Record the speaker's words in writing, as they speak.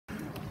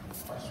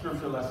Our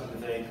scripture lesson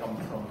today comes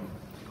from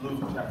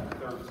Luke chapter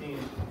 13.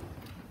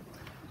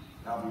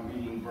 I'll be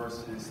reading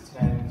verses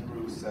 10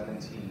 through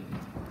 17.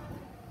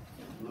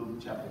 Luke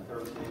chapter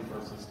 13,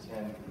 verses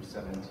 10 through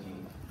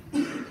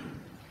 17.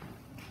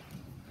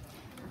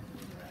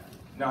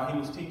 Now he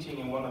was teaching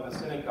in one of the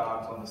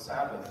synagogues on the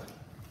Sabbath,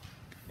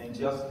 and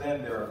just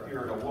then there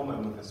appeared a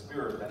woman with a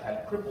spirit that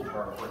had crippled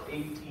her for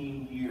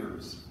 18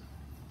 years.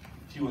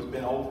 She was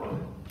bent over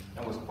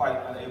and was quite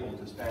unable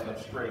to stand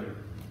up straight.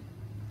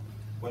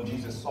 When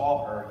Jesus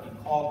saw her, he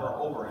called her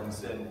over and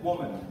said,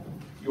 "Woman,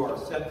 you are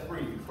set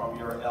free from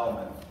your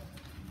ailment."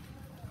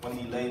 When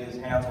he laid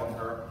his hands on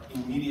her,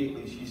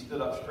 immediately she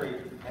stood up straight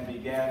and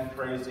began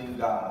praising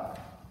God.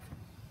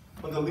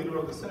 But the leader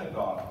of the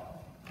synagogue,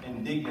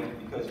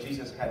 indignant because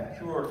Jesus had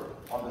cured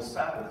on the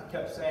Sabbath,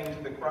 kept saying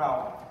to the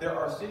crowd, "There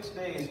are 6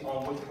 days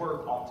on which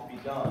work ought to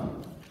be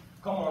done.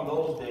 Come on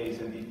those days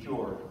and be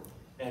cured,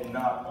 and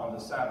not on the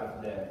Sabbath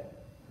day."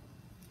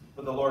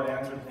 But the Lord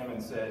answered him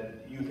and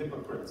said, "You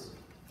hypocrites!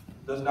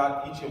 Does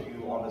not each of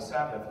you on the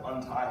Sabbath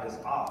untie his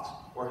ox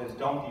or his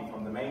donkey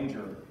from the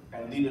manger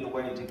and lead it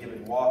away to give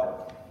it water?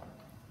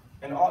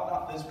 And ought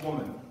not this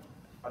woman,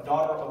 a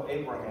daughter of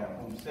Abraham,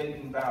 whom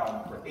Satan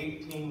bound for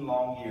 18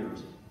 long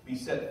years, be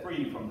set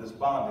free from this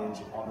bondage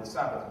on the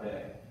Sabbath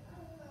day?"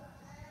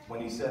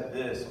 When he said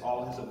this,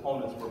 all his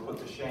opponents were put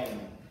to shame,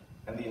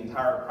 and the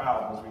entire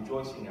crowd was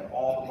rejoicing at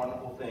all the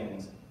wonderful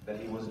things that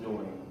he was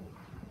doing.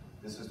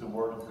 This is the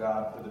word of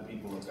God for the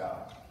people of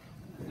God.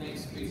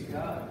 Thanks be to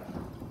God.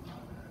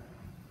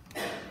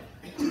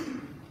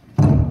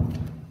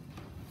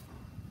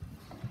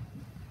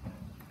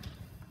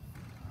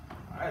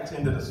 I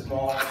attended a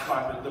small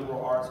private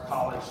liberal arts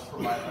college for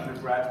my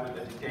undergraduate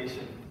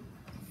education.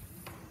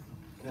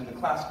 And in the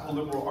classical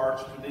liberal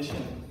arts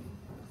tradition,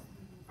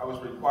 I was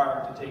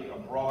required to take a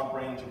broad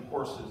range of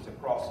courses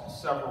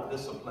across several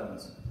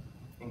disciplines,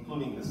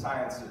 including the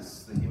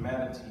sciences, the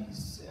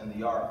humanities, and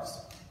the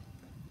arts.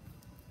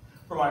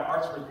 For my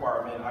arts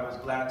requirement, I was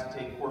glad to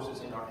take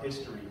courses in art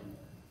history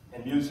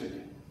and music,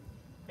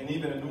 and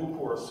even a new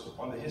course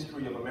on the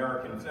history of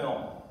American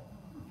film.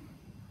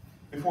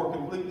 Before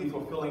completely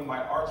fulfilling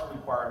my arts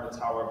requirements,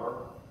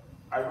 however,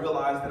 I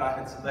realized that I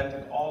had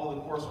selected all of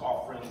the course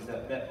offerings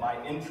that met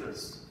my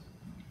interests.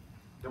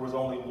 There was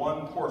only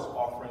one course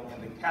offering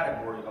in the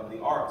category of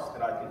the arts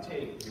that I could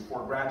take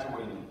before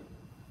graduating.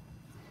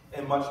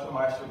 And much to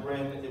my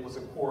chagrin, it was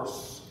a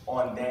course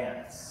on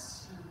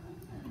dance.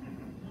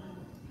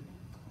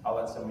 I'll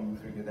let some of you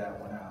figure that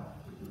one out.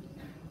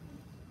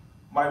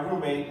 My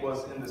roommate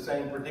was in the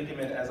same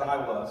predicament as I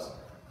was,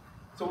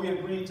 so we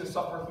agreed to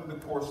suffer through the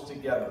course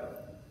together.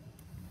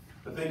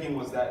 The thinking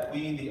was that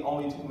we, the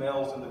only two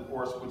males in the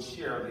course, would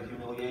share the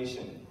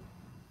humiliation.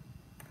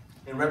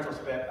 In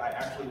retrospect, I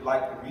actually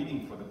liked the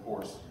reading for the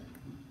course,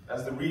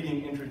 as the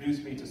reading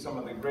introduced me to some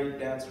of the great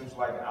dancers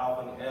like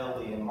Alvin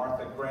Ailey and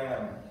Martha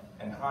Graham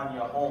and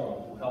Hanya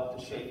Holmes, who helped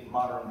to shape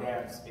modern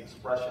dance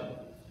expression.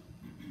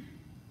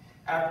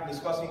 After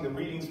discussing the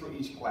readings for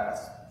each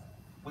class,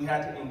 we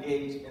had to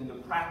engage in the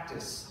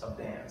practice of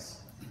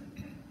dance.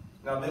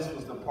 Now this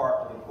was the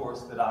part of the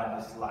course that I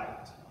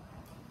disliked.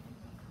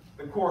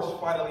 The course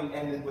finally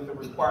ended with a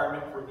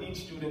requirement for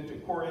each student to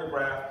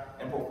choreograph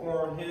and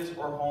perform his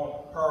or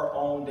her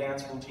own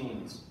dance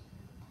routines.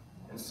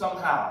 And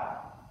somehow,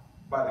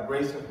 by the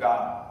grace of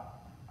God,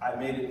 I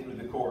made it through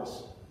the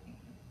course.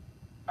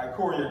 I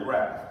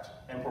choreographed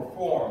and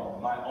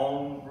performed my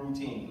own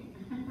routine.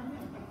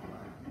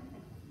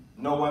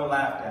 No one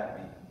laughed at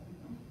me.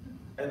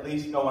 At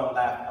least no one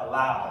laughed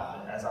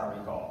aloud, as I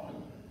recall.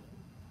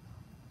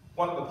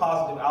 One of the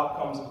positive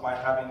outcomes of my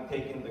having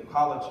taken the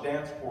college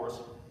dance course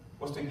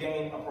was to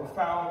gain a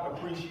profound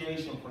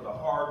appreciation for the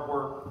hard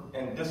work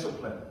and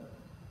discipline,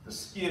 the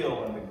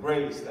skill and the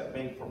grace that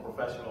make for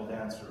professional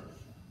dancers.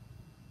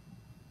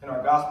 In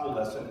our gospel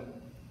lesson,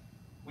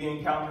 we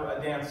encounter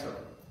a dancer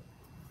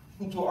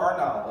who, to our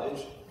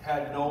knowledge,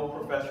 had no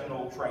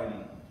professional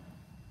training.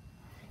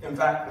 In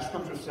fact, the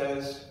scripture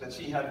says that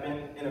she had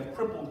been in a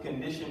crippled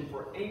condition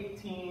for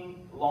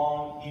 18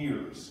 long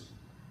years,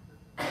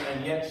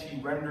 and yet she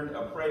rendered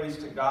a praise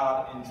to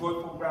God in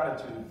joyful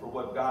gratitude for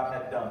what God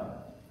had done,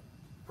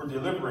 for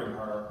delivering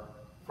her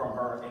from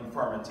her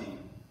infirmity.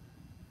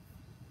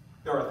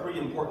 There are 3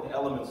 important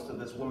elements to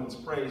this woman's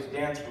praise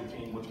dance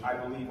routine which I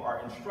believe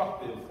are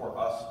instructive for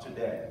us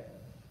today.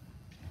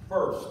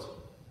 First,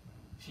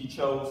 she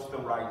chose the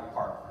right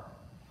partner.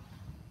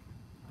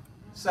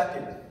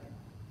 Second,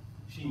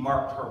 she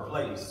marked her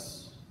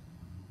place.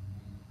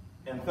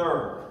 And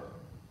third,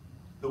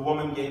 the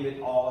woman gave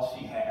it all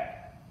she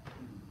had.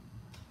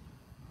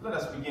 Let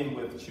us begin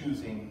with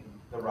choosing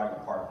the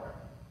right partner.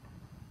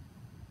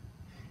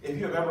 If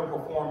you have ever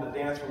performed a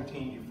dance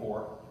routine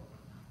before,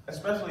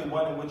 especially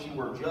one in which you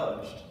were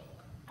judged,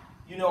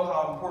 you know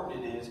how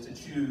important it is to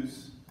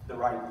choose the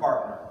right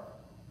partner.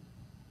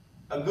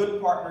 A good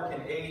partner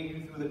can aid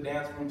you through the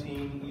dance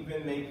routine,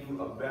 even make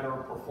you a better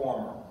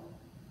performer.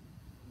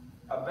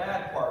 A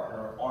bad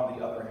partner, on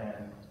the other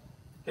hand,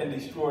 can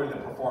destroy the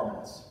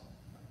performance.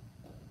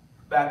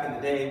 Back in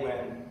the day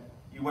when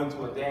you You went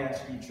to a dance,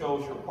 you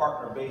chose your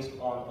partner based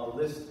on a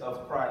list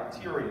of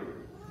criteria.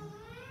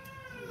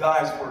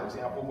 Guys, for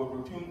example,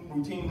 would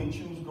routinely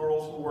choose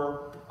girls who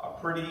were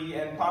pretty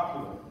and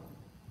popular.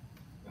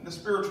 In the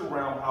spiritual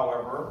realm,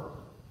 however,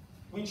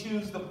 we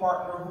choose the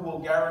partner who will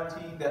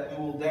guarantee that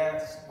we will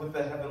dance with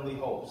the heavenly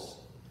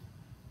hosts.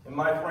 And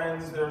my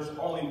friends, there's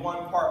only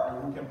one partner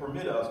who can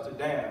permit us to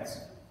dance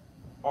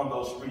on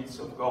those streets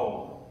of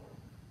gold.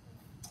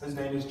 His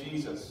name is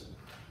Jesus.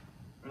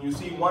 And you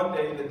see, one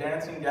day the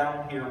dancing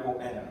down here will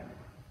end.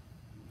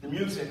 The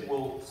music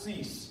will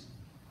cease.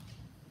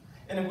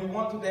 And if we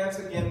want to dance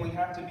again, we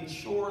have to be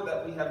sure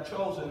that we have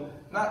chosen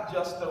not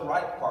just the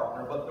right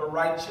partner, but the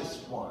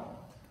righteous one.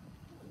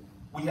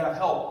 We have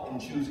help in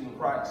choosing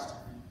Christ.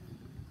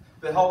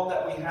 The help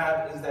that we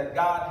have is that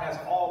God has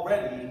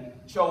already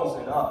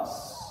chosen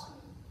us.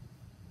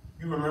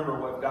 You remember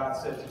what God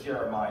said to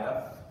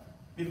Jeremiah.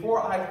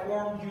 Before I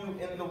formed you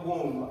in the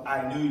womb,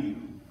 I knew you.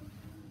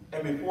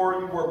 And before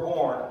you were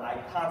born,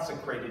 I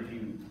consecrated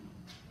you.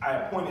 I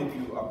appointed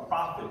you a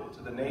prophet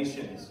to the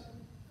nations.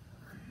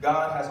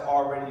 God has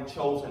already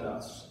chosen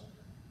us.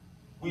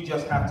 We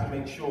just have to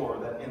make sure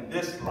that in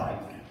this life,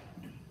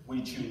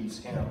 we choose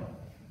him.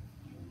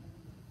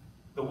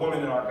 The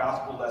woman in our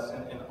gospel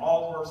lesson, in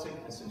all her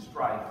sickness and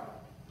strife,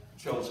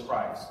 chose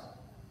Christ.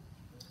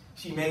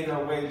 She made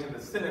her way to the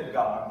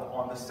synagogue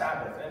on the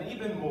Sabbath, and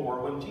even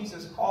more, when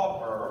Jesus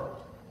called her,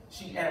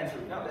 she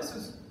answered. Now, this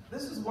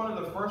is one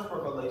of the first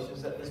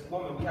revelations that this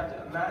woman, we have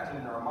to imagine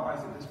in our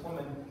minds that this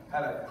woman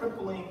had a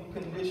crippling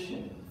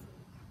condition.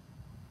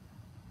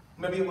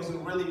 Maybe it was a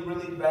really,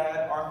 really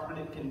bad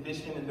arthritic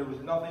condition, and there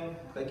was nothing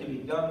that could be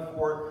done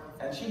for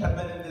it. And she had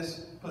been in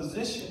this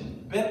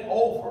position, bent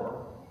over,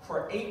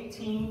 for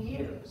 18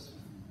 years.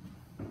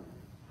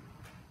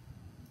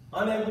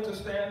 Unable to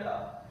stand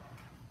up.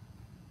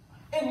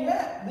 And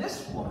yet,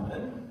 this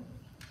woman,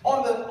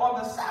 on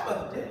the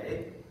Sabbath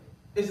day,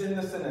 is in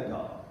the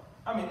synagogue.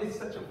 I mean, it's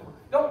such a...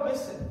 Don't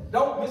miss it.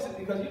 Don't miss it,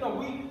 because, you know,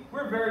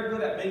 we're very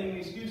good at making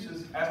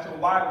excuses as to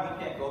why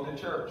we can't go to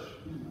church.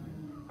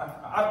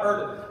 I've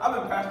heard it. I've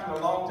been pastoring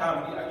a long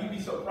time, and you'd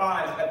be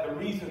surprised at the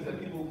reasons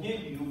that people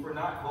give you for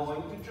not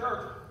going to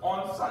church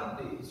on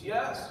Sundays.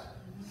 Yes.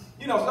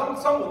 You know,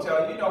 some will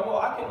tell you, well,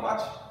 I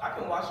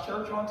can watch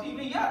church on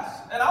TV.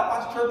 Yes, and I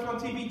watch church on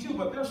TV too.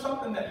 But there's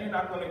something that you're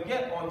not going to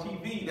get on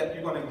TV that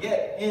you're going to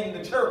get in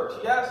the church.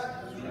 Yes,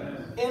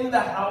 in the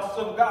house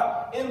of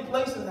God, in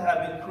places that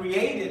have been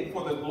created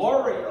for the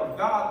glory of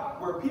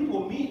God, where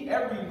people meet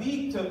every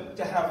week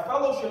to have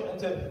fellowship and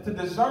to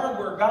discern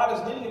where God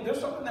is leading. There's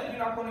something that you're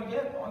not going to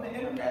get on the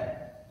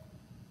internet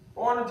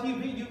or on the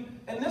TV.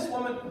 And this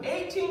woman,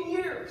 18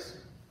 years.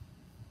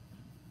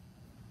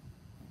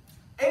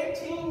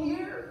 18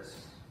 years.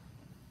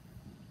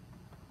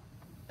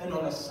 And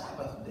on a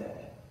Sabbath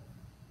day,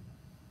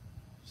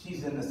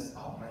 she's in this,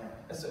 oh man,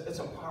 it's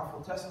a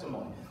powerful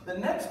testimony. The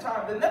next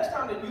time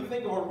that you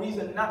think of a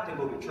reason not to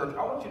go to church,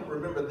 I want you to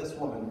remember this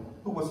woman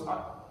who was,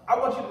 I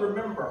want you to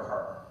remember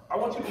her. I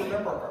want you to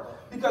remember her.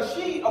 Because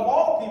she, of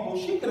all people,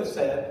 she could have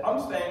said,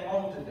 I'm staying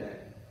home today.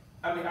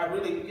 I mean, I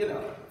really,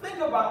 think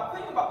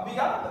about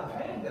beyond the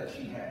pain that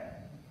she had.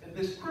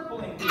 This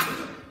crippling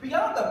condition,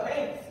 beyond the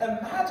pain,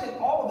 imagine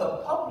all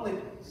the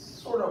public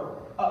sort of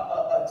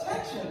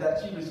attention that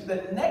she received,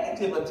 the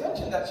negative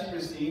attention that she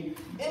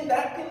received in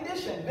that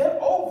condition, bent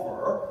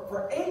over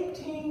for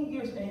 18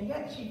 years, and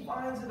yet she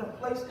finds it a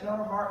place in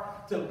her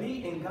heart to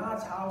be in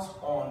God's house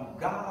on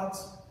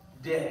God's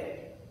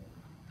day.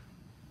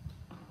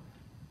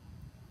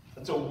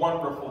 It's a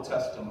wonderful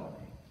testimony.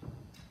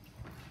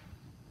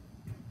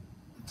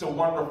 It's a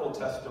wonderful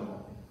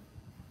testimony.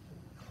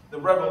 The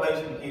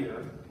revelation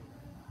here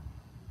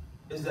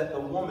is that the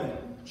woman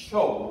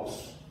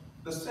chose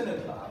the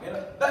synagogue.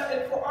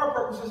 And for our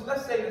purposes,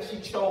 let's say that she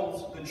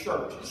chose the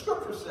church. The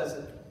scripture says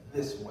it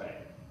this way.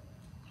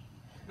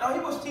 Now,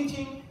 he was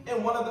teaching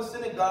in one of the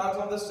synagogues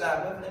on the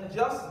Sabbath, and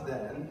just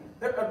then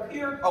there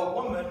appeared a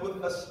woman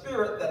with a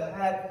spirit that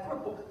had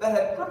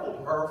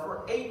crippled her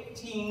for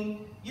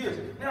 18 years.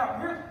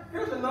 Now,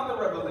 here's another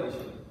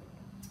revelation.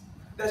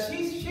 That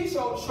she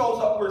shows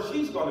up where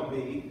she's going to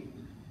be,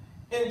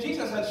 and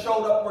Jesus had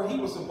showed up where he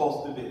was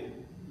supposed to be.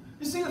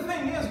 You see, the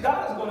thing is,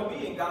 God is going to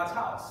be in God's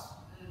house.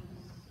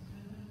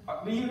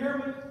 Do you hear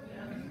me?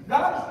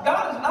 God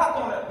is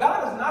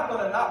not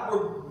going to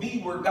not be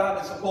where God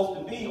is supposed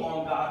to be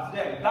on God's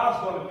day.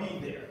 God's going to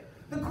be there.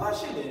 The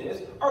question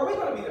is, are we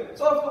going to be there?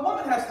 So if the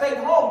woman had stayed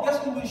home,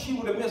 guess who she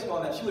would have missed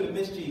on that? She would have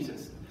missed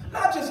Jesus.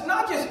 Not just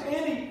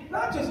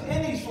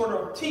any sort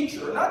of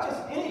teacher, not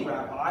just any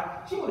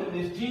rabbi. She would have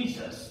missed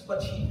Jesus.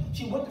 But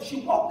she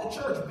walked the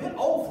church bent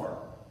over.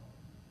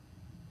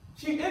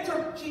 She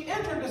entered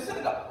the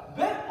synagogue,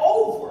 bent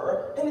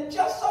over, and it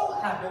just so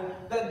happened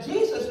that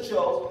Jesus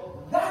chose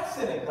that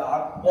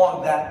synagogue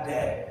on that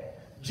day.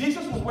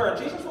 Jesus was where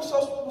Jesus was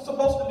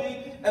supposed to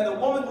be, and the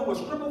woman who was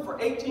crippled for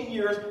 18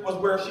 years was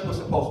where she was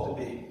supposed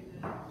to be.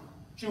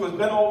 She was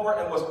bent over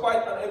and was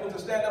quite unable to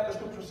stand up, the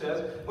scripture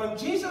says. When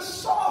Jesus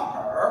saw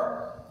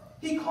her,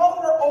 he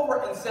called her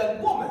over and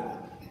said, "Woman,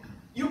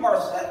 you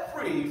are set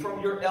free from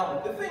from your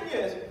element. The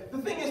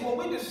thing is, when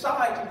we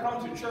decide to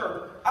come to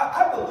church,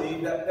 I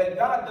believe that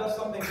God does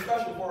something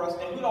special for us,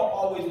 and we don't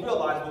always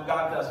realize what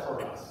God does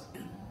for us.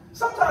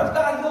 Sometimes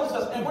God heals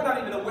us, and we're not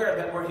even aware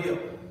that we're healed.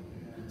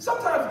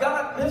 Sometimes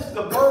God lifts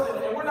the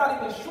burden, and we're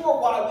not even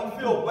sure why we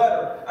feel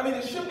better. I mean,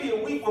 it should be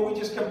a week where we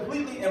just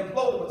completely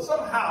imploded, but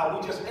somehow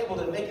we're just able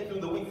to make it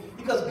through the week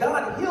because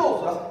God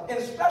heals us in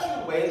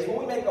special ways when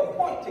we make a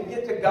point to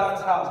get to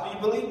God's house. Do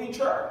you believe me,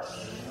 church?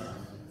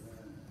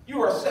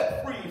 You are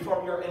set free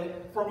from your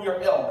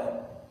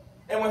ailment.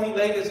 And when he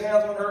laid his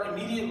hands on her,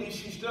 immediately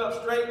she stood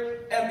up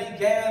straight and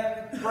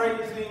began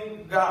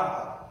praising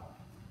God.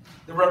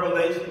 The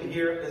revelation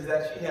here is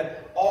that she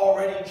had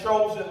already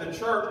chosen the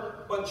church,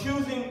 but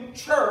choosing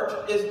church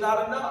is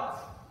not enough.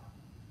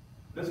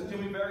 Listen to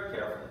me very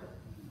carefully.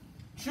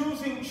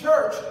 Choosing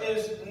church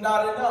is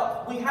not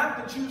enough. We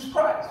have to choose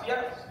Christ,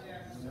 yes?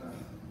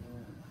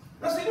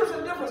 Now see, there's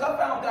a difference. I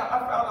found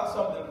out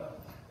something.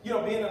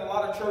 Being in a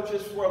lot of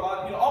churches for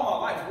all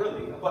my life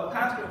really, but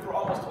pastoring for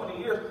almost 20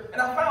 years,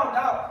 and I found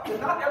out that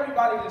not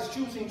everybody that's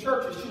choosing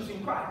church is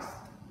choosing Christ.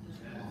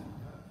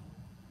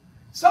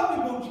 Some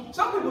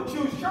people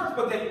choose church,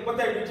 but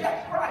they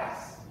reject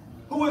Christ,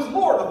 who is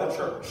Lord of the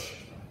church.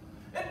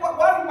 And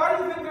why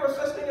do you think there are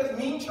such things as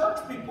mean church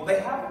people? They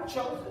haven't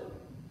chosen.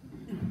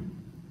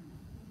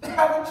 They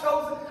haven't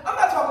chosen. I'm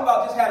not talking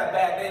about just had a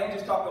bad day. I'm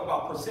just talking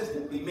about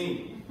persistently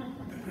mean.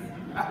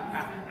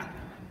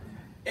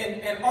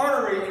 and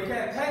ornery and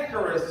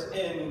cantankerous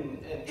and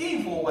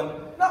evil.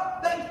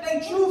 They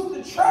choose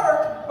the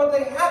church, but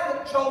they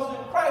haven't chosen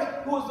Christ,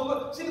 who is the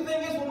Lord. See, the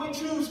thing is, when we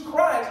choose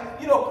Christ,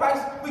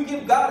 Christ, we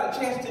give God a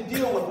chance to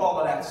deal with all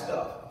of that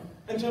stuff.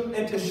 And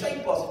to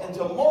shape us and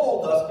to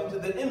mold us into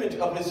the image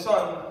of his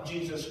son,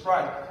 Jesus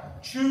Christ.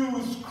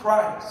 Choose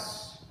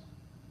Christ.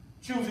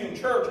 Choosing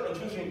church and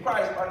choosing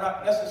Christ are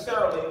not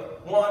necessarily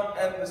one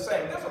and the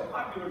same. There's a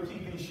popular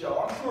TV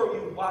show. I'm sure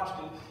you've watched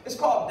it. It's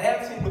called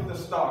Dancing with the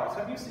Stars.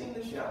 Have you seen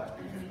this show?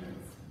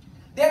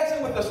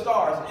 Dancing with the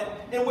Stars,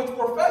 in which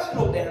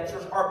professional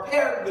dancers are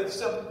paired with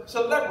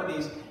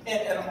celebrities in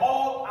an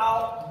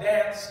all-out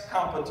dance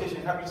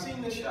competition. Have you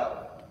seen this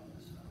show?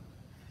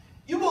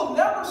 You will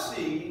never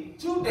see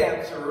two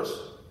dancers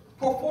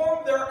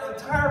perform their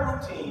entire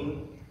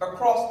routine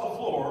across the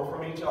floor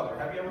from each other.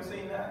 Have you ever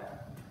seen that?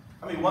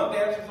 I mean, one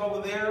dancer's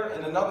over there,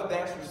 and another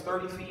dancer's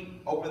 30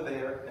 feet over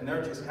there, and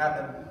they're just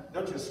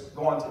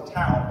going to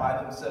town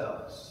by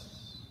themselves.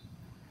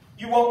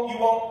 You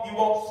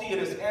won't see it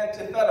as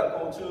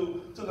antithetical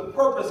to the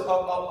purpose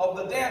of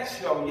the dance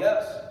show,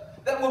 yes?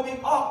 That will be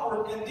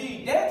awkward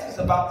indeed. Dance is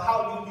about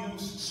how you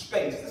use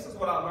space. This is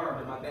what I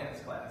learned in my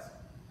dance class.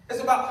 It's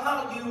about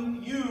how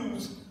you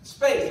use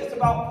space. It's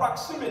about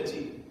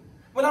proximity.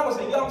 When I was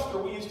a youngster,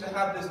 we used to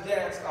have this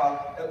dance called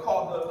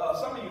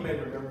some of you may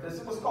remember this.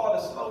 It was called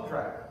a slow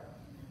drag.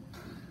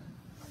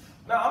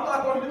 Now, I'm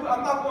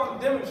not going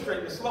to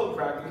demonstrate the slow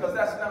drag because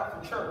that's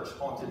not for church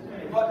on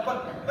today. But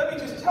let me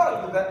just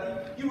tell you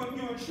that you would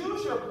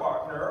choose your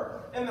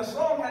partner, and the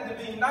song had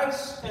to be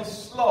nice and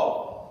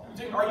slow.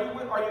 Are you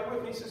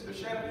with me, Sister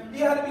Shannon? It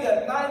had to be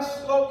a nice,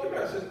 slow. Come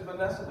here, Sister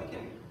Vanessa.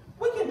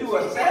 We can do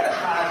a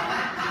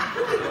sanitized.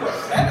 We can do a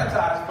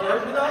sanitized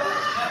version of it.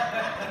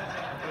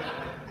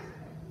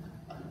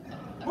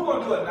 We're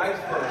going to do a nice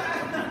version.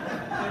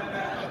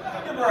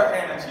 Give her a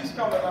hand. She's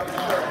coming up to church.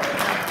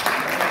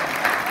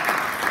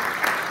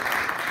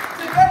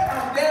 Today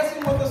I'm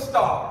dancing with a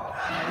star.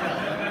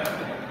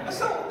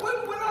 So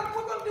we're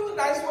going to do a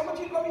nice one. Let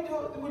me do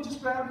it. We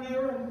just grab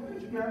here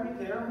and you grab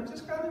me there. And we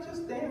just kind of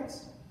just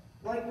dance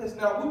like this.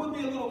 Now, we would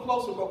be a little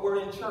closer, but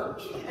we're in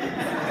church.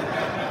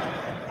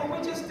 And we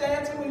just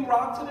dance and we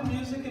rock to the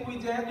music and we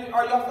dance.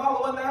 Are y'all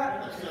following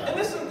that? And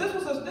this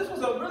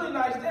was a really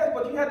nice dance,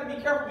 but you had to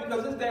be careful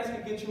because this dance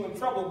can get you in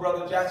trouble,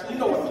 Brother Jackson. You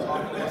know what I'm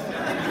talking about.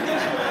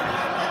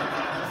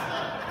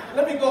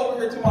 Let me go over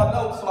here to my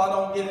notes so I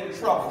don't get in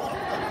trouble.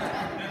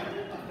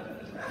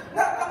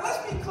 Now let's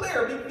be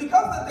clear.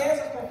 Because the dance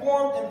is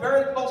performed in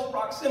very close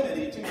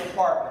proximity to your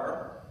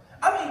partner,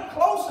 I mean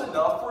close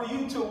enough for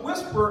you to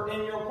whisper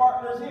in your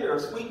partner's ear,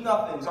 sweet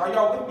nothings. Are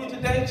y'all with me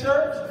today,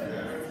 church?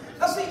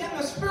 Now see, in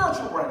the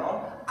spiritual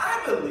realm,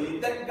 I believe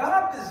that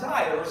God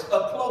desires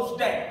a close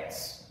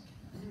dance.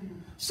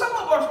 Some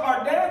of us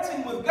are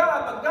dancing with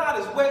God, but God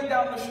is way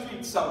down the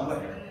street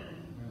somewhere.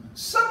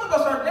 Some of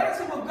us are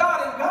dancing with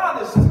God, and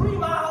God is 3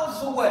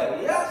 miles away,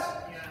 yes?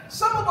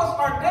 Some of us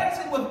are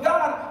dancing with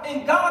God,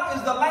 and God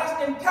is the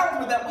last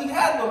encounter that we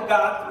had with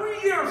God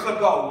 3 years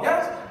ago,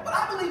 yes? But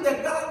I believe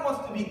that God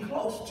wants to be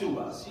close to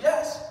us,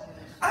 yes?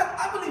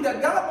 I believe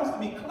that God wants to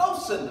be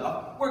close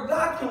enough where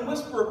God can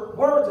whisper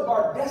words of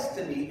our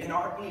destiny in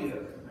our ear.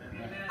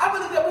 I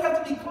believe that we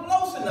have to be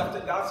close enough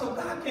to God so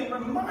God can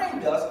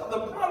remind us of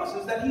the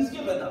promises that he's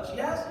given us,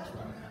 yes?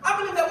 I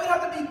believe that we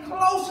have to be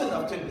close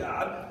enough to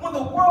God when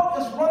the world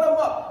is run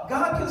amok.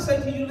 God can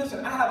say to you,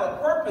 listen, I have a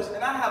purpose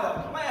and I have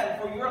a plan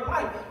for your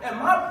life. And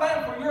my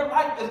plan for your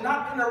life is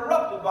not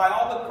interrupted by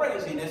all the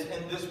craziness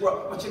in this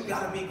world. But you've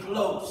got to be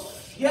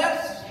close.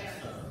 Yes?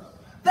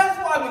 That's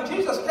why when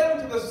Jesus came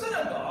to the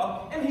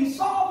synagogue and he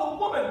saw the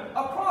woman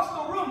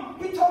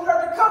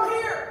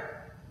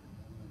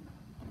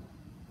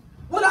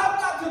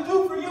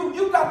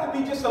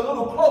just a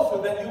little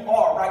closer than you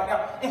are right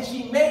now. And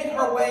she made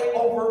her way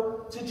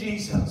over to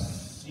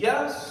Jesus.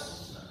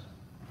 Yes?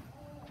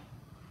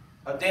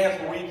 A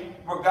dance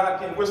where God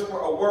can whisper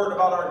a word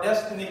about our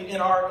destiny in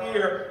our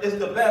ear is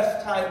the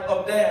best type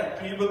of dance.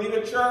 Do you believe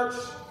it, church?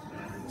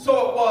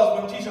 So it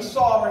was when Jesus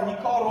saw her, he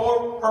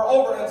called her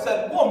over and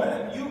said,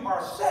 "Woman, you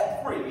are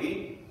set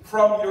free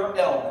from your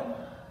ailment."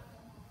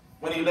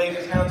 When he laid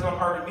his hands on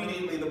her,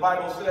 immediately the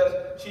Bible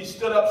says she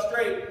stood up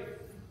straight.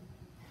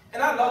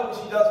 And I love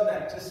what she does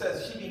next. It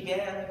says she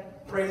began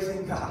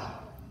praising God.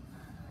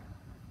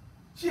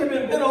 She had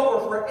been bent over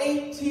for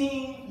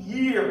 18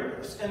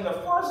 years. And the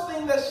first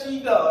thing that she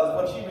does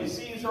when she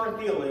receives her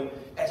healing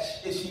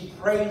is she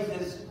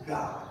praises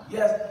God.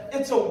 Yes,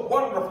 it's a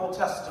wonderful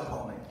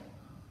testimony.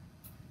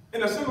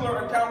 In a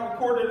similar account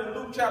recorded in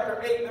Luke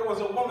chapter 8, there was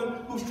a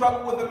woman who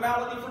struggled with a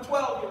malady for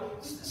 12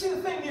 years. See,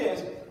 the thing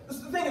is,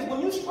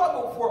 when you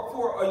struggle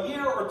for a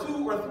year or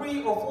 2 or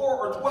 3 or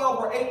 4 or 12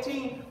 or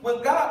 18,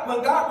 when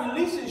God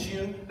releases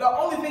you, the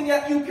only thing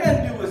that you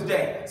can do is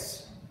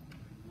dance.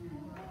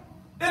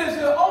 It is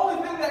the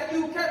only thing that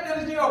you can,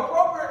 it is the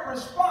appropriate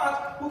response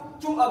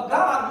to a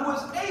God who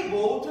is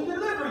able to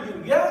deliver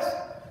you. Yes?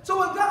 So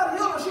when God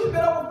healed her, she'd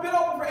been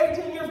over for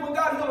 18 years. When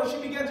God healed her,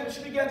 she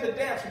began to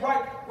dance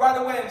right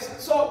away. And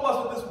so it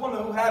was with this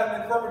woman who had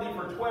an infirmity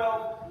for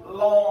 12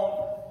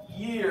 long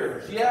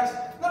years. Yes?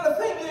 Now the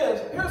thing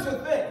is, here's the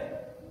thing.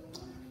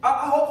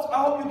 I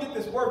hope you get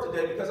this word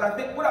today, because I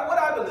think what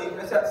I believe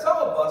is that some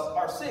of us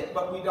are sick,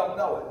 but we don't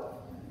know it.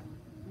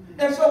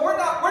 And so we're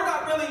not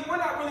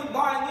really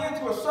buying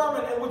into a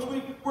sermon in which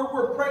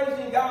we're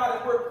praising God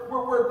and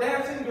we're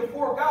dancing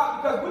before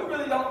God, because we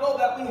really don't know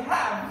that we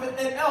have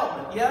an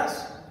ailment.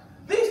 Yes?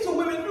 These two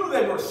women knew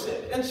they were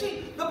sick. And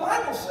the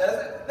Bible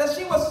says that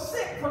she was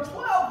sick for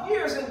 12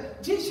 years, and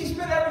she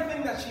spent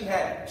everything that she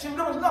had.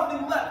 There was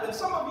nothing left. And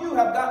some of you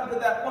have gotten to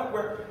that point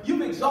where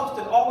you've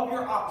exhausted all of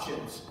your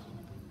options.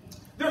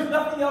 There's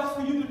nothing else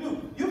for you to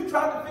do. You've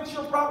tried to fix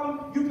your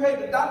problem. You paid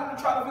the doctor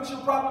to try to fix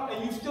your problem,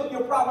 and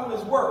your problem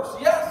is worse.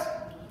 Yes?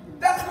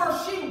 That's where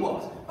she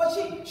was. But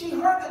she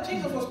heard that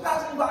Jesus was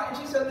passing by, and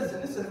she said, "Listen,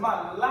 this is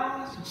my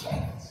last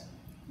chance.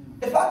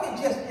 If I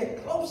can just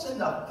get close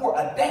enough for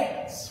a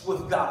dance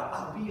with God,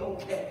 I'll be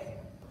okay."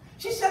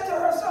 She said to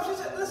herself, she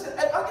said, "Listen,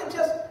 if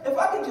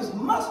I can just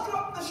muster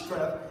up the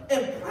strength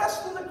and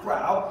press through the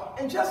crowd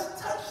and just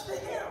touch the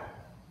hem.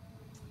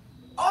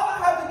 All I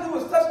have to do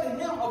is touch the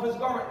hem of his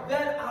garment,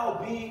 then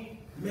I'll be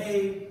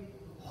made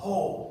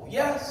whole."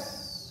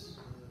 Yes?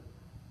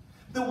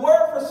 The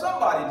word for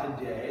somebody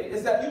today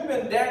is that you've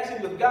been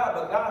dancing with God,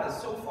 but God is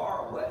so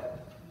far away.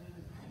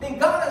 And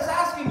God is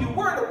asking you,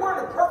 we're in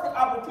a perfect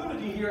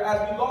opportunity here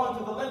as we go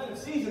into the Lenten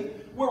season,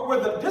 where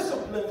the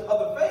disciplines of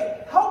the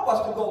faith help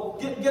us to go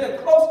get a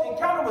close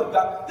encounter with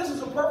God. This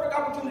is a perfect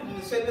opportunity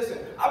to say, "Listen,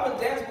 I've been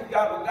dancing with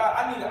God,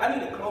 I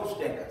need a close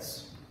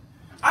dance.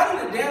 I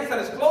need a dance that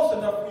is close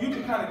enough for you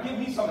to kind of give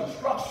me some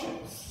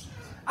instructions.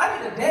 I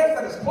need a dance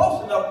that is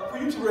close enough for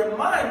you to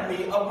remind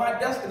me of my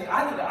destiny.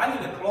 I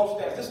need a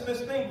close dance.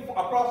 This thing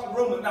across the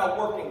room is not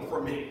working for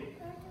me."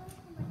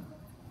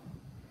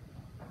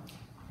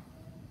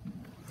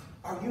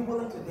 Are you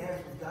willing to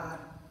dance with God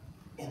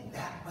in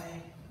that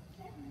way?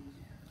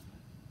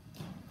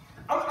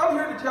 I'm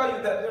here to tell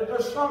you that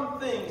there's some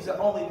things that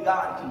only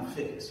God can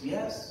fix.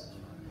 Yes?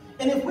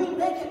 And if we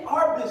make it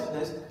our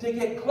business to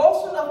get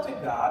close enough to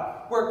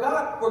God, where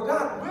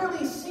God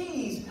really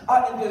sees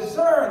and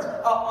discerns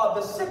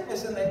the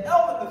sickness and the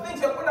ailment, the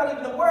things that we're not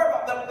even aware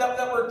about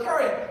that we're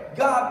carrying,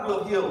 God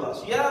will heal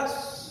us.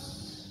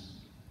 Yes?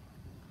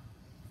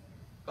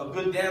 A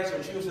good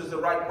dancer chooses the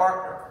right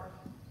partner.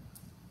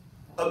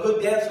 A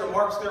good dancer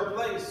marks their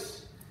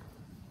place.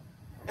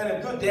 And a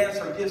good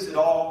dancer gives it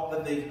all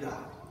that they've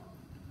got.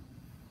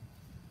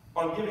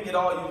 On giving it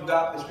all you've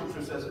got, the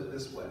scripture says it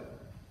this way.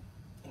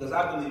 Because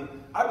I believe,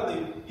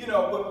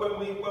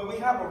 when we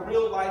have a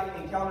real life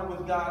encounter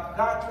with God,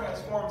 God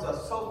transforms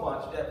us so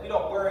much that we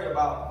don't worry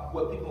about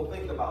what people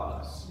think about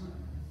us.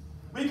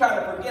 We kind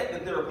of forget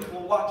that there are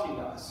people watching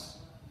us.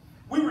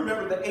 We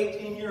remember the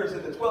 18 years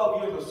and the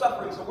 12 years of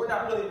suffering, so we're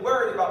not really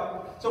worried about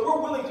it. So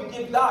we're willing to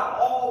give God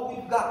all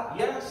we've got.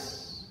 Yes?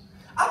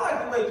 I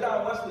like the way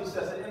John Wesley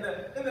says it. In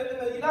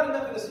the United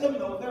Methodist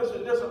hymnal, there's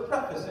a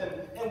preface,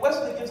 and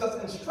Wesley gives us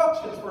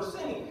instructions for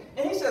singing.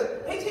 And he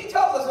says, he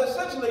tells us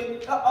essentially,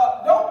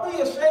 don't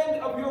be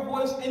ashamed of your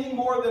voice any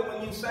more than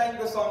when you sang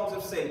the songs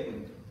of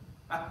Satan.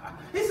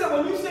 He said,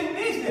 when you sing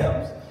these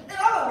hymns, in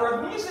other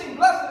words, when you sing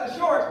Blessed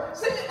Assurance,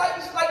 sing it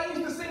like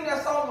you used to sing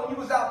that song when you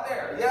was out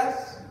there.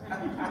 Yes?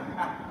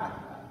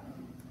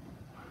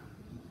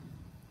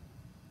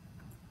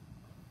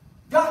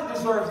 God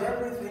deserves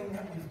everything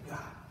that we've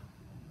got.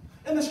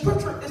 And the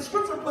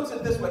scripture puts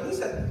it this way. He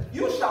says,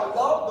 "You shall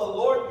love the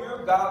Lord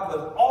your God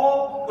with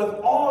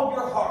all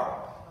your heart,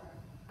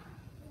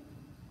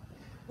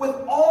 with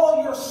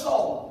all your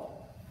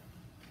soul,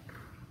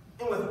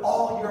 and with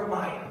all your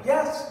might."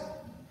 Yes?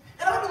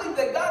 And I believe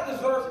that God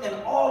deserves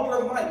an all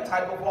your might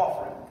type of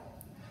offering.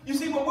 You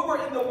see, when we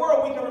were in the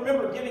world, we can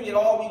remember giving it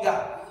all we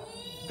got.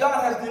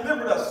 God has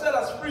delivered us, set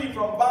us free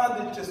from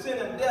bondage to sin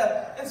and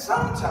death. And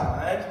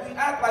sometimes we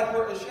act like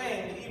we're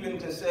ashamed even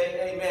to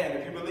say amen.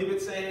 If you believe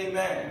it, say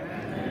amen.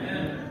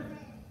 Amen.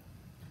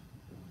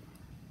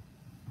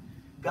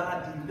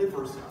 God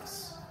delivers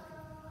us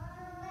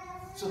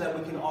so that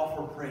we can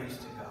offer praise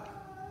to God.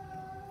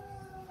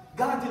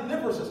 God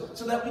delivers us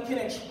so that we can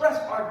express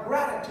our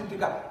gratitude to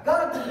God.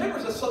 God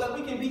delivers us so that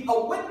we can be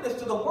a witness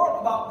to the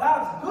world about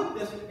God's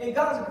goodness and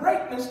God's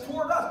greatness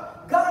toward us.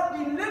 God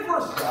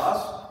delivers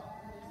us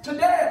to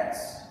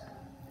dance.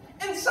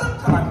 And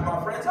sometimes,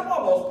 my friends, I'm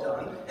almost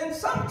done, and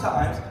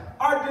sometimes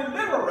our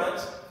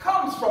deliverance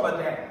comes from a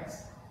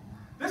dance.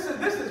 This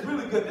is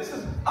really good.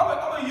 I'm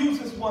going to use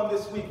this one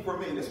this week for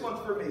me. This one's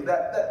for me.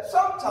 That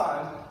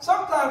sometimes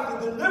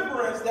the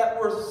deliverance that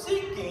we're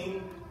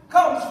seeking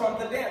comes from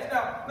the dance.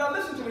 Now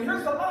listen to me.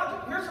 Here's the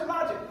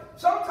logic.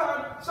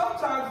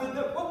 Sometimes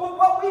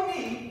what we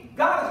need,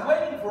 God is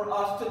waiting for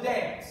us to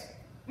dance.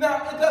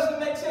 Now, it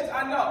doesn't make sense,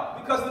 I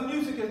know, because the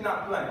music is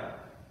not playing.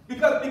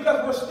 Because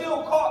we're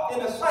still caught in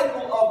a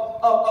cycle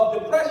of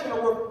depression,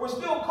 or we're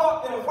still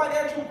caught in a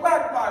financial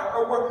quagmire,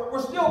 or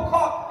we're still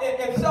caught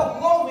in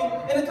self-loathing,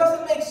 and it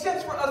doesn't make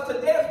sense for us to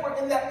dance. We're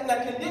in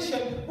that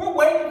condition. We're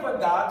waiting for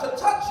God to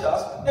touch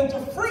us and to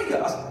free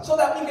us so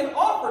that we can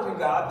offer to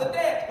God the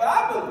dance. But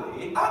I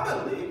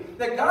believe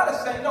that God is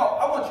saying, no,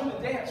 I want you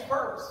to dance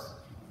first.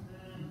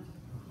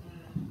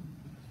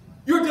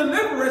 Your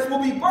deliverance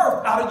will be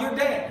birthed out of your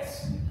dance.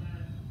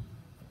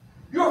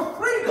 Your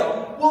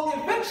freedom will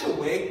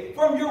eventuate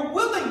from your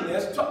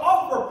willingness to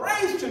offer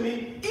praise to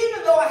me,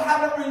 even though I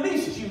haven't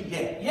released you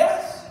yet.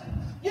 Yes?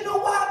 You know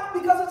why?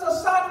 Because it's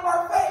a sign of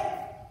our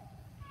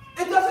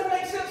faith. It doesn't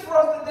make sense for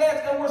us to dance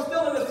and we're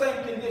still in the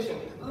same condition.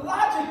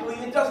 Logically,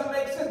 it doesn't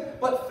make sense.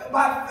 But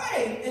by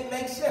faith, it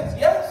makes sense.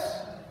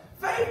 Yes?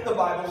 Faith, the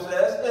Bible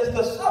says, is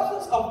the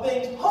substance of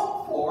things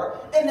hoped for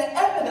and the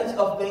evidence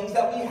of things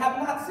that we have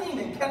not seen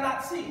and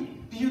cannot see.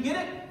 Do you get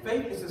it?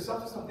 Faith is the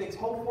substance of things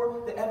hoped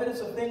for, the evidence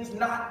of things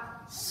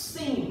not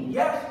seen.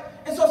 Yes?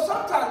 And so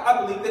sometimes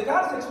I believe that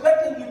God is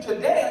expecting you to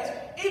dance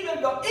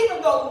even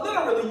though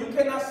literally you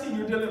cannot see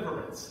your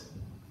deliverance.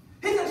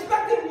 He's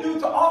expecting you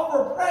to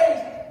offer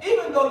praise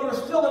even though you're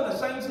still in the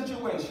same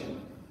situation.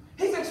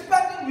 He's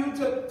expecting you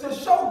to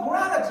show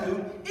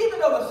gratitude even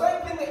though the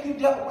same thing that you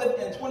dealt with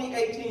in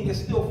 2018 is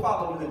still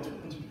following you.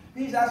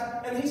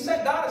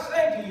 God is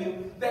saying to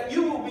you that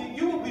you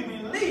will be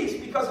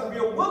released because of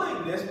your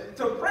willingness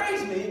to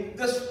praise me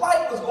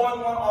despite what's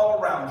going on all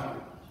around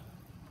you.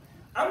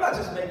 I'm not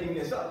just making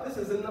this up. This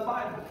is in the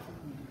Bible.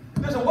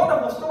 There's a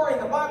wonderful story in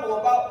the Bible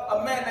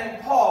about a man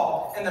named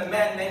Paul and a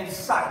man named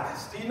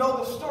Silas. Do you know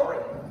the story?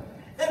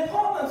 And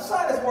Paul and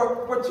Silas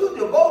were two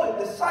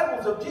devoted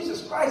disciples of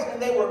Jesus Christ, and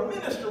they were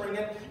ministering.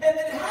 And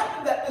it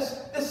happened that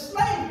this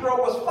slave girl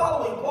was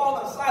following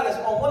Paul and Silas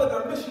on one of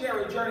their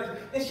missionary journeys,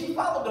 and she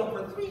followed them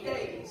for 3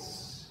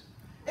 days.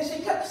 And she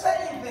kept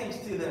saying things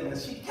to them, and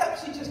she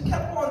just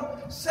kept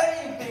on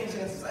saying things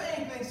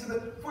to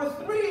them for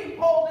 3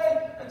 whole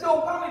days,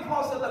 until finally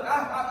Paul said, look,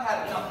 I've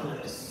had enough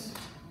of this.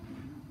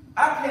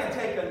 I can't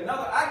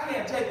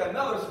take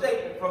another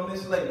statement from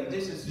this lady.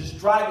 This is just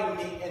driving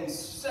me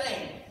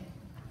insane.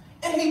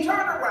 And he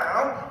turned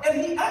around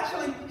and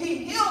he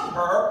healed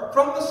her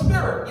from the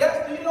spirit.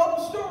 Yes, do you know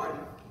the story?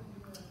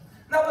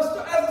 Now, as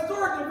the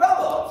story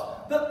develops,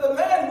 the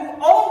man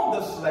who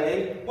owned the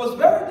slave was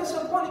very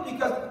disappointed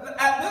because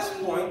at this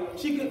point,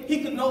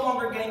 he could no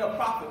longer gain a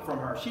profit from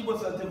her. She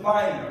was a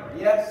diviner,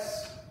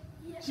 yes?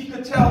 She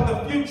could tell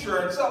the future.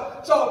 And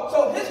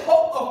so his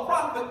hope of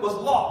profit was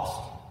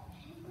lost.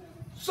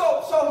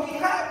 So he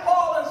had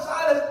Paul and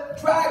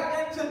Silas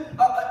dragged into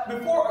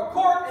before a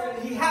court,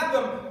 and he had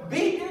them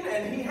beaten,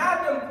 and he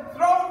had them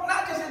thrown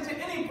not just into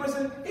any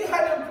prison, he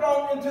had them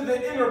thrown into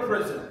the inner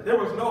prison. There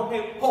was no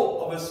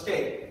hope of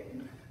escape.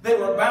 They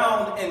were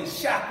bound in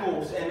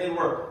shackles, and they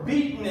were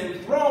beaten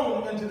and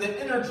thrown into the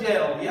inner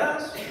jail,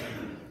 yes?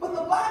 But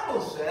the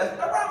Bible says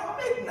around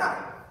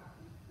midnight.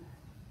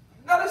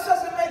 Now this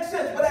doesn't make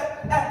sense, but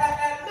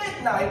at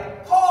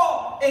midnight,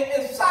 Paul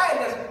and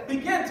Silas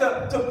began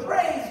to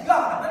praise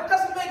God. That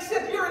doesn't make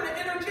sense. You're in the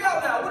inner jail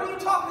now. What are you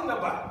talking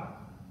about?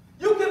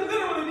 You can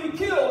literally be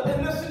killed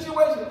in this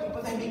situation.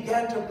 But they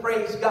began to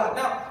praise God.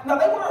 Now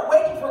they weren't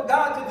waiting for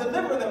God to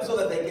deliver them so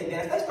that they could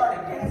dance. They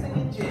started dancing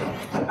in jail.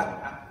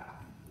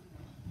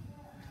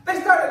 They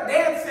started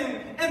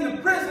dancing in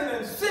the prison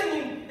and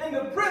singing in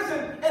the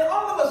prison. And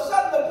all of a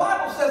sudden, the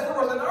Bible says there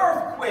was an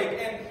earthquake.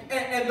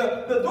 And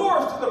the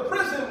doors to the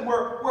prison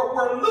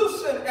were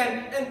loosened.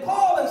 And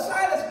Paul and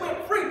Silas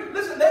went free.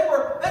 Listen, they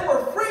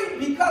were free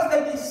because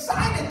they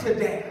decided to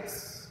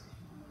dance.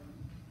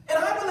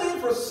 And I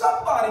believe for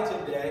somebody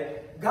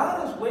today,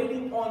 God is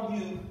waiting on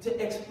you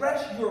to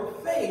express your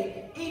faith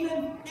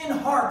even in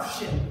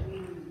hardship.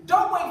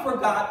 Don't wait for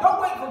God.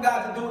 Don't wait for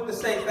God to do it to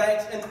say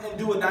thanks and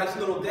do a nice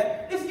little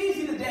dance. It's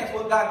easy to dance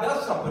when God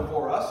does something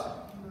for us.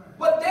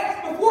 But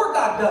dance before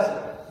God does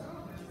it.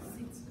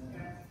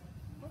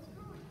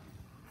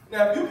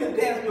 Now, if you can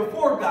dance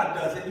before God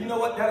does it, you know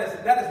what? That is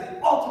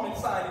the ultimate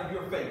sign of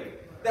your faith.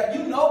 that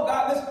you know,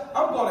 God, listen,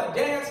 I'm going to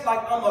dance like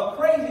I'm a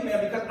crazy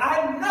man because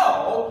I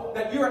know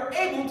that you're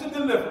able to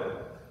deliver.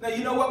 Now,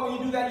 you know what? When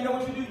you do that, you know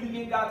what you do? You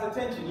get God's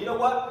attention. You know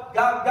what?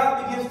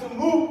 God begins to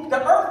move.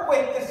 The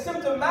earthquake is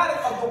symptomatic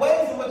of the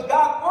ways in which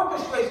God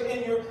orchestrates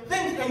in your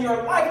things in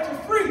your life to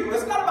free you.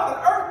 It's not about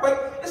an earthquake.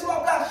 It's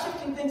about God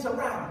shifting things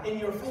around in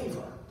your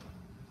favor.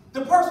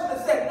 The person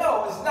that said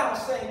no is now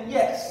saying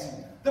yes.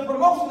 The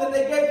promotion that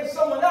they gave to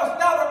someone else,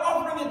 now they're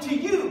offering it to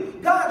you.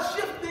 God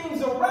shifts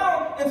things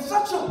around in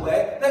such a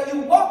way that you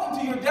walk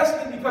into your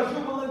destiny because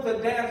you're willing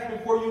to dance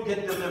before you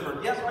get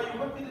delivered. Yes, are you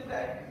with me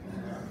today?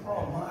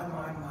 Oh, my.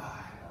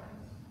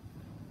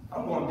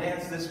 I'm going to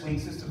dance this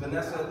week, Sister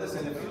Vanessa.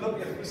 Listen, if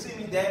you see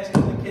me dancing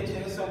in the kitchen,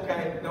 it's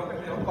okay.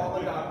 Don't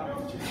call it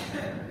out.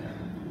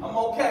 I'm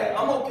okay.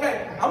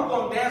 I'm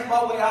going to dance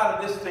my way out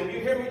of this thing. You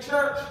hear me,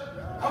 church?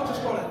 I'm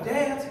just going to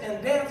dance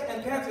and dance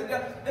and dance and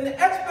dance. And the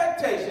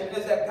expectation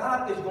is that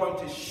God is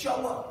going to show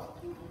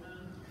up.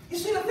 You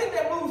see, the thing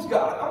that moves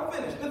God, I'm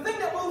finished. The thing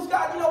that moves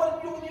God, you know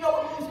what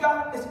moves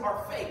God? It's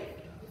our faith.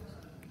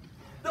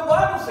 The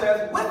Bible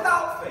says,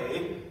 without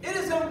faith, it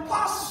is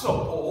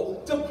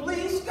impossible to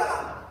please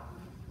God.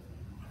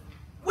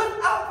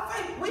 Without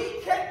faith, we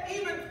can't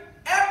even,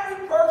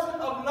 every person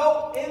of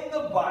note in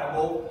the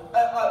Bible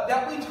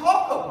that we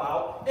talk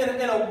about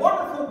in a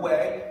wonderful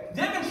way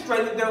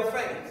demonstrated their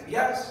faith.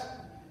 Yes?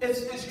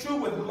 It's true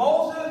with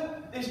Moses.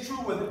 It's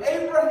true with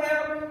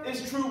Abraham.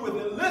 It's true with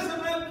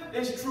Elizabeth.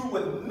 It's true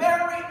with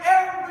Mary.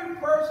 Every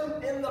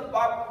person in the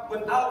Bible,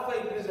 without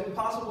faith, it is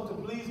impossible to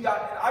please God.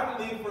 And I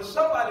believe for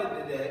somebody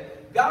today,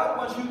 God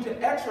wants you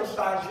to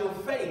exercise your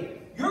faith.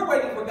 You're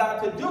waiting for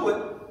God to do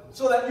it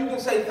so that you can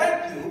say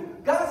thank you.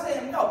 God's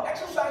saying, no,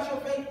 exercise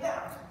your faith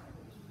now.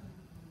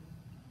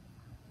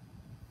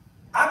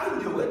 I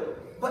can do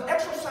it, but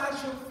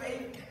exercise your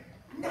faith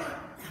now.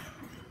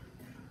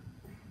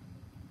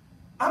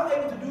 I'm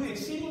able to do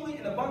exceedingly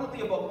and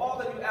abundantly above all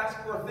that you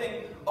ask for a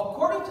thing,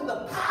 according to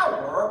the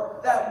power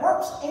that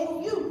works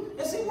in you.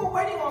 And see, we're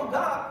waiting on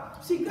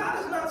God. See,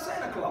 God is not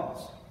Santa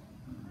Claus.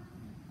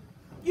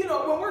 You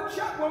know, when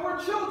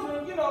we're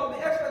children, you know,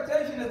 the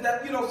expectation is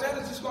that, you know,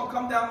 Santa's just going to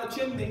come down the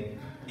chimney.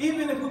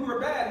 Even if we were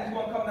bad, he's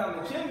going to come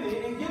down the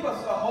chimney and give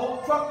us a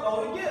whole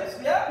truckload of gifts.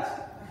 Yes?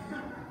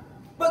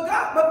 But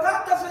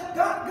God doesn't,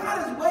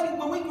 God is waiting.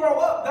 When we grow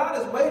up,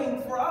 God is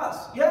waiting for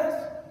us.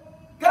 Yes?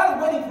 God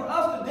is waiting for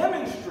us to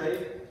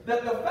demonstrate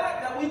that the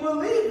fact that we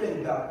believe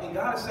in God. And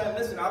God is saying,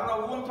 listen, I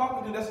don't know who I'm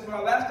talking to. This is my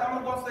last time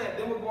I'm going to say it.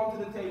 Then we're going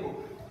to the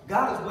table.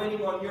 God is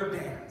waiting on your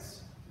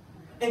dance.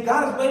 And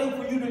God is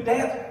waiting for you to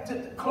dance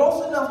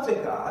close enough to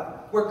God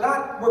where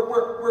God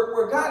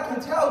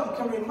can tell you,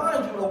 can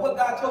remind you of what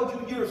God told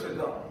you years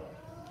ago.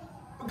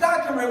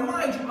 God can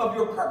remind you of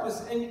your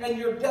purpose and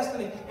your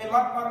destiny. And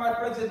my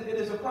friends, it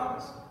is a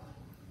promise.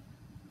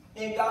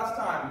 In God's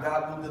time,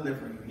 God will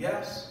deliver you.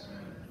 Yes?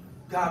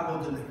 God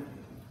will deliver you.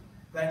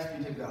 Thanks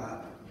be to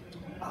God.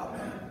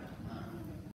 Amen.